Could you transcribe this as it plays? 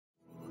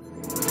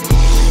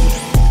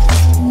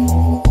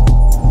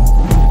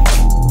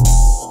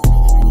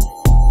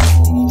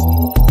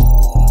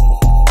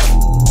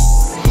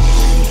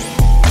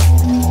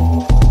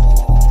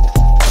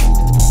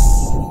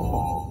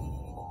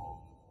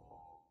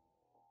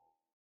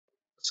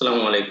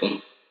আসসালামু আলাইকুম।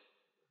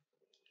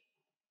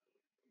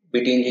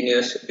 বিটি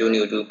ইঞ্জিনিয়ার্স জোন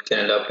ইউটিউব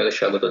চ্যানেলে আপনাকে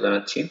স্বাগত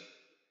জানাচ্ছি।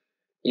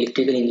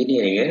 ইলেকট্রিক্যাল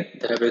ইঞ্জিনিয়ারিং এর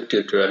ধারাবাহিক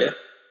টিউটোরিয়ালে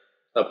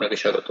আপনাকে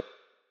স্বাগত।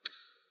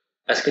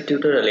 আজকের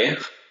টিউটোরিয়ালে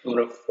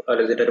আমরা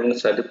আলেকজান্ডার এবং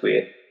সাদিকু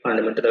এর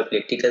ফান্ডামেন্টাল অফ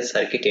ইলেকট্রিক্যাল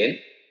সার্কিটের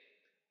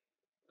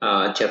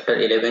চ্যাপ্টার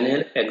 11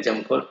 এর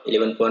এক্সাম্পল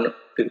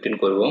 11.15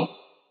 করব।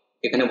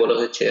 এখানে বলা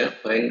হচ্ছে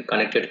when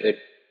connected at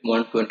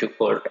 120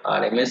 volt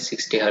RMS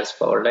 60 Hz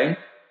power line,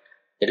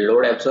 the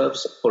load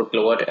absorbs 4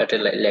 kilowatt at a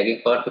lagging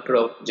power factor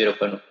of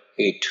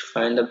 0.8.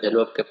 Find the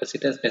value of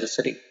capacitance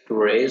necessary to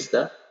raise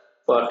the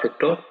power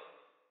factor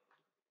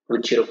to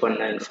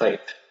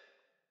 0.95.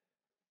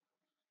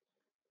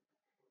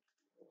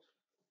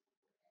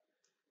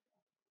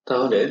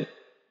 তাহলে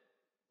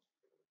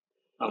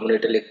আমরা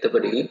এটা লিখতে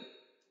পারি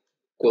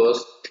cos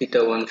theta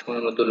 1 সমান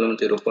আমরা ধরলাম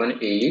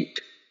 0.8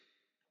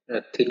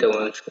 আর theta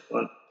 1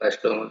 সমান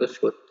আসলে আমাদের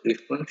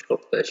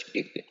 36.87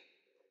 ডিগ্রি।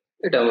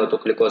 এটা আমরা তো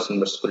খালি cos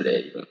ইনভার্স করলে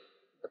আসবে।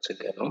 আচ্ছা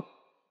গেল।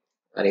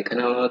 আর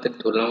এখানে আমাদের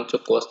ধরলাম হচ্ছে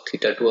cos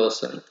theta 2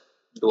 আছে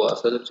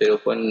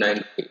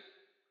 0.95,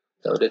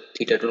 তাহলে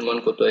theta 2 এর মান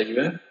কত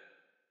আসবে?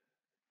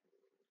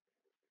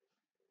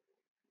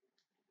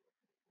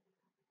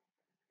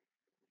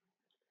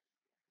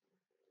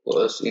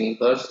 cos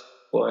inverse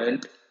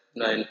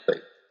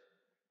 0.95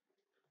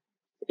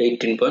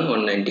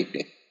 18.19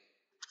 degree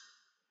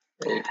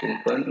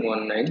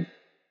 18.19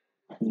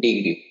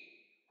 degree.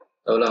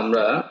 তাহলে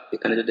আমরা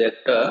এখানে যদি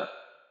একটা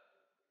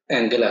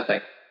অ্যাঙ্গেল আঁকাই,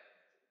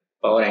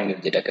 পাওয়ার অ্যাঙ্গেল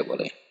যেটাকে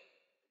বলে,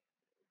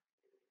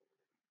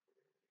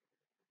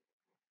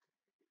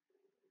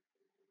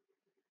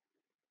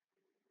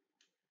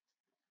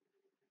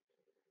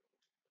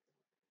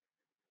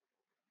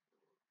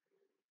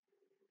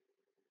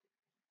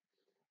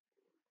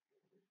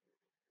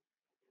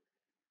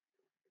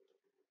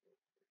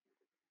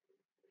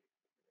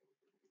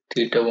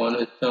 থিটা 1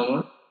 হচ্ছে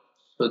আমার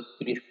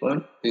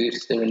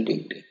 36.87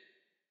 ডিগ্রি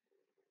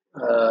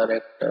আর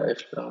একটা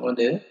আসলে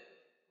আমাদের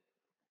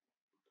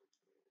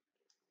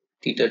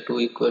থিটা 2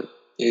 ইকুয়াল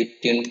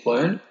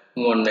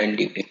 18.19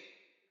 ডিগ্রি।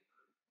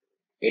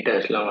 এটা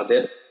আসলে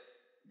আমাদের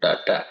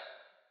ডাটা।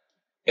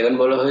 এখন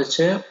বলা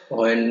হয়েছে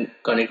when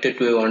connected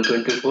to a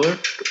 120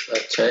 volt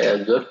আচ্ছা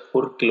absorb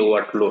 4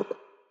 কিলোওয়াট লোড,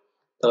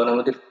 তাহলে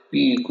আমাদের P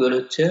ইকুয়াল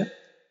হচ্ছে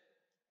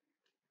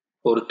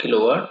 4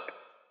 কিলোওয়াট।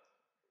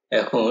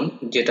 এখন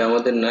যেটা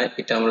আমাদের নাই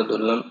এটা আমরা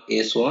ধরলাম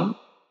S1।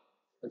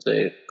 আচ্ছা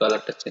এর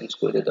কালারটা চেঞ্জ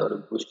করে দিই তাহলে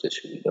বুঝতে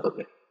সুবিধা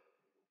হবে।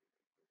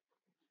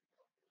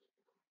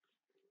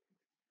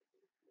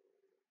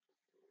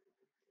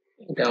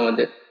 এটা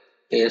আমাদের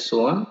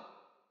S1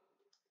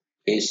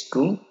 S2,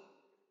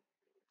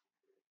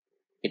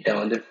 এটা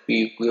আমাদের P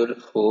ইকুয়াল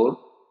 4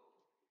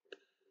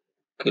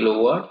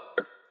 কিলোওয়াট,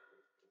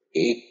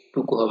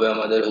 এইটুকু হবে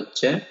আমাদের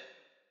হচ্ছে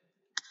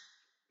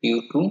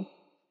Q2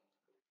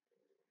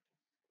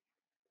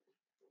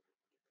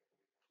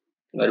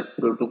 আর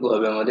পুরোটুকু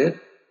হবে আমাদের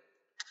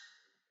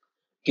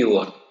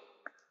Q1।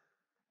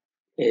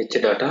 এই হচ্ছে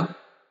ডাটা।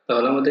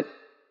 তাহলে আমাদের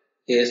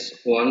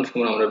S1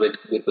 সমান আমরা বের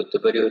করতে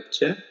পারি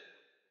হচ্ছে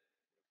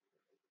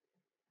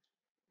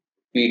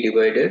P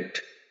ডিভাইডেড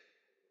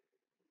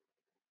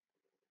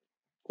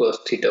cos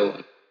theta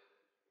 1।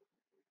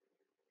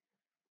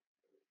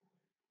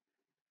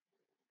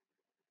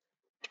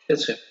 ঠিক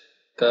আছে,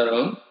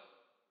 কারণ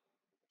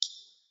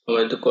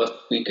আমরা যদি cos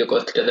P কে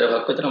cos theta দ্বারা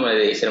ভাগ করি তাহলে আমরা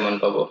S এর মান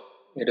পাবো।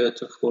 এটা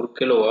হচ্ছে 4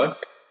 কিলোওয়াট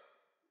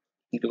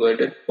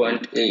ডিভাইডেড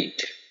 0.8,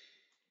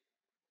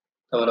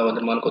 তাহলে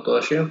আমাদের মান কত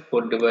আসে?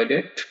 4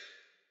 ডিভাইডেড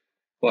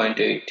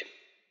 0.8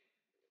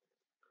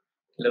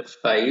 তাহলে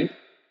 5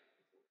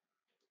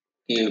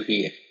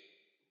 kVA।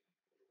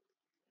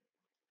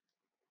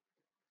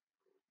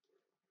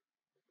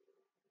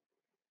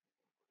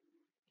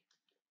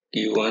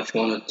 Q1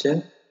 সমান হচ্ছে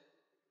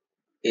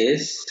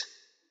S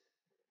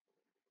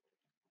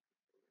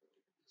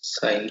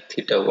sin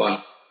theta 1,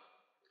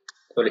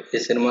 তাহলে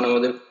S এর মান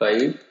আমাদের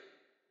 5,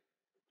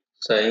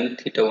 sin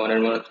theta 1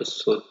 এর মান হচ্ছে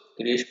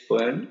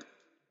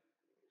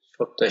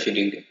 36.87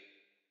 ডিগ্রি।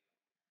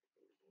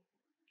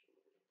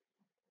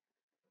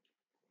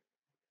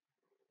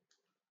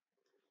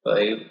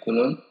 5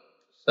 গুণন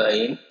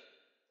sin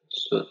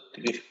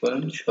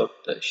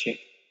 36.87,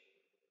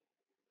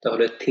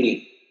 তাহলে 3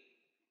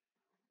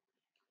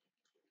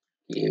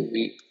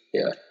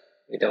 kVAR,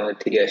 এটা আমাদের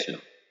 3 আসলো।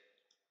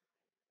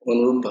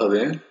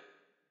 অনুরূপভাবে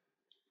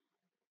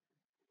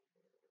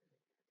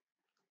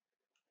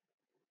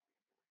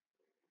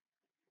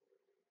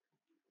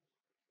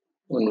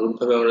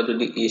আমরা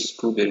যদি S2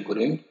 বের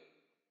করি,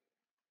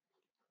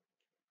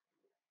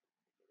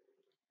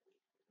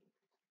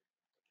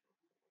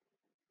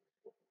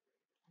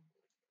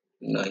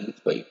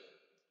 95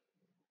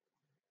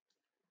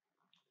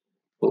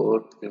 4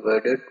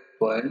 divided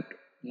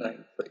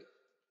 0.95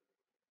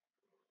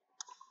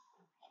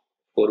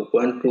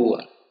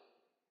 4.21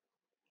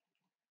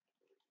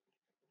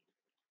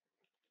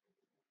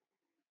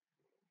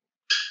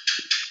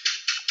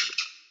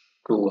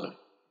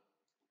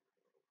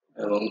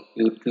 এবং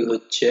Q3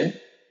 হচ্ছে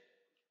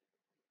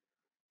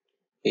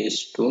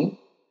S2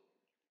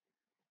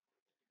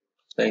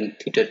 sin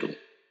theta 2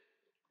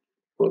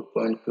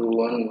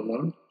 4.21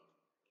 গুণন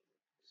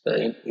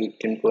sin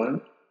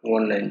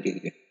 18.19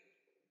 degree.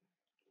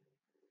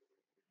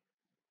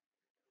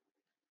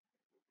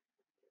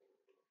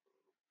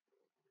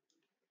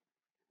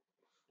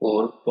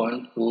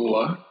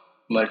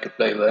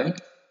 multiplied by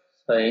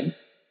sin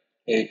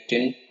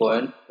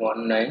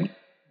 18.19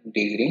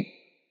 degree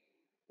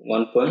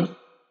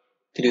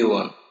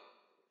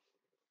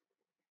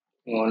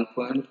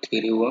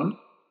 1.31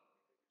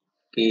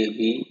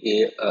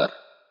 kVAR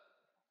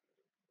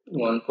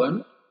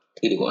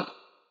 1.31।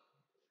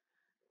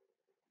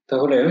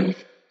 তাহলে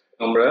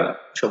আমরা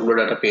সবগুলো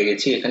ডাটা পেয়ে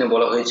গেছি। এখানে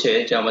বলা হয়েছে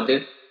যে আমাদের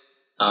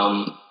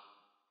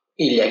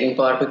এই ল্যাগিং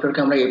পাওয়ার ফ্যাক্টরকে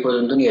আমরা এই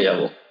পর্যন্ত নিয়ে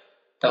যাব।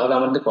 তাহলে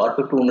আমাদের পাওয়ার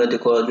ফ্যাক্টর উন্নতি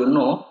করার জন্য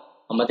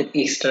আমাদের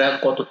এক্সট্রা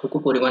কতটুকু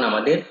পরিমাণ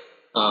আমাদের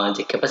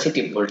যে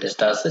ক্যাপাসিটিভ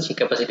ভোল্টেজটা আছে সেই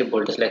ক্যাপাসিটিভ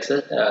ভোল্টেজ লাগছে,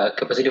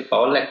 ক্যাপাসিটিভ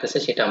পাওয়ার লাগতেছে,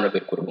 সেটা আমরা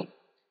বের করব।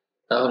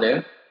 তাহলে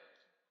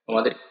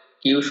আমাদের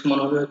কিউ সমান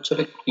হবে হচ্ছে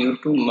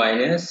Q2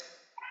 minus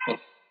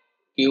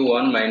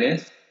Q1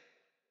 minus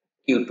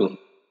Q2।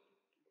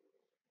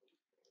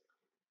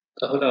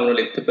 তাহলে আমরা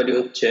লিখতে পারি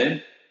হচ্ছে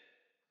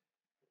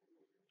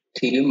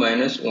 3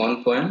 মাইনাস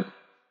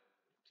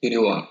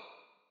 1.31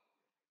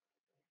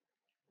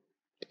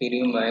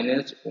 3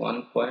 minus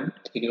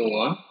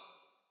 1.31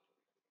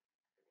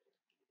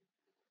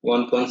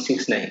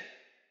 1.69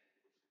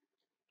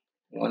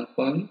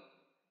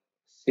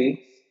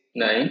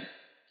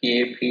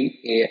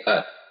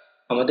 kVAR।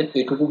 আমাদের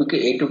এইটুকু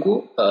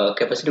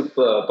ক্যাপাসিটিভ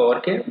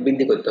পাওয়ারকে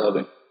বৃদ্ধি করতে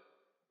হবে,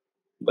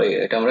 বা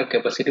এটা আমরা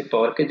ক্যাপাসিটিভ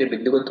পাওয়ারকে যে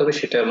বৃদ্ধি করতে হবে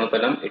সেটা আমরা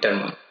পেলাম এটার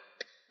মান।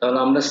 তাহলে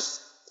আমরা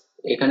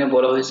এখানে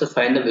বলা হয়েছে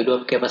find the value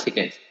of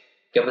capacitance.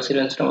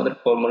 ক্যাপাসিটেন্সটা আমাদের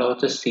ফর্মুলা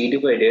হচ্ছে C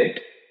divided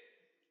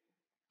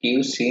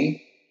QC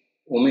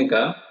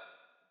omega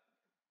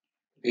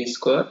V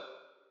square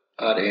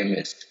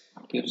RMS।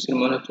 QC এর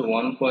মান হচ্ছে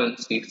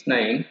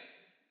 1.69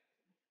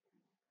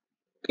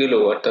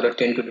 কিলোওয়াট, তাহলে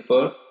 10 to the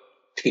power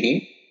 3,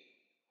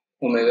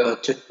 ওমেগা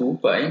হচ্ছে 2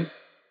 পাই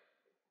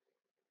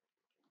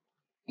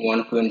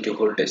 120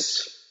 ভোল্টেজ।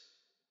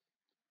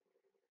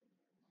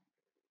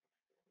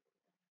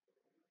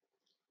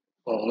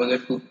 ওমেগা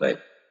 2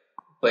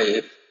 পাই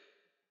f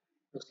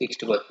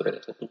 60 বাদ করে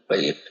গেছে 2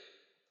 পাই f।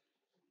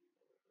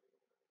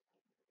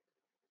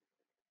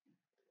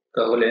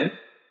 তাহলে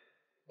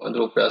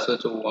আমাদের উপরে আছে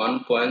হচ্ছে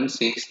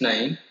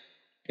 1.69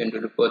 10 to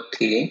the power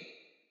 3,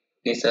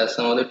 নিচে আছে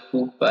আমাদের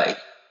 2 পাই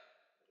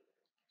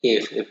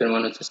f, f এর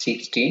মান হচ্ছে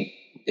 60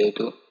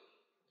 যেহেতু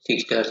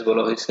 60 হার্টজ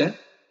বলা হয়েছে,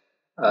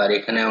 আর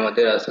এখানে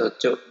আমাদের আছে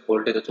হচ্ছে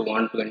ভোল্টেজ হচ্ছে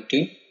 120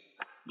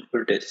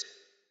 ভোল্টেজ।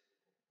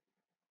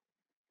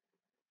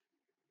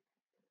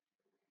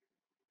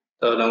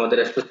 তাহলে আমাদের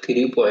আসলে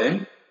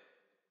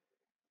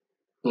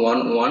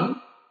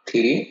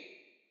 3.113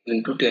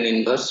 ইন্টু 10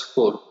 ইনভার্স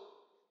 4,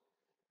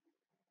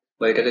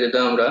 বা এটাকে যদি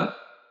আমরা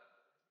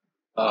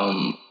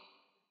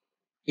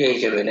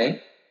হিসেবে নেই,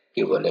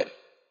 কি বলে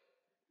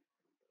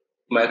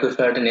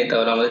মাইক্রোফ্যারাডে নেই,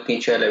 তাহলে আমাদের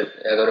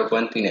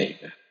 311.3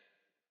 আসবে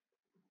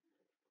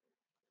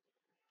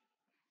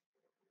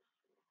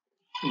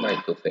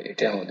মাইক্রোফ্যারাড।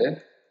 এটা আমাদের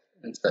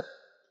অ্যান্সার।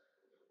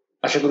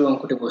 আশা করি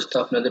অঙ্কটি বুঝতে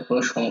আপনাদের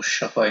কোনো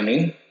সমস্যা হয়নি।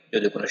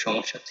 যদি কোনো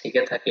সমস্যা থেকে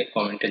থাকে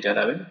কমেন্টে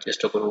জানাবেন,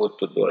 চেষ্টা করব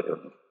উত্তর দেওয়ার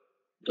জন্য।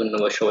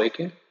 ধন্যবাদ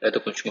সবাইকে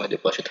এতক্ষণ সময়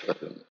দিয়ে পাশে থাকার জন্য।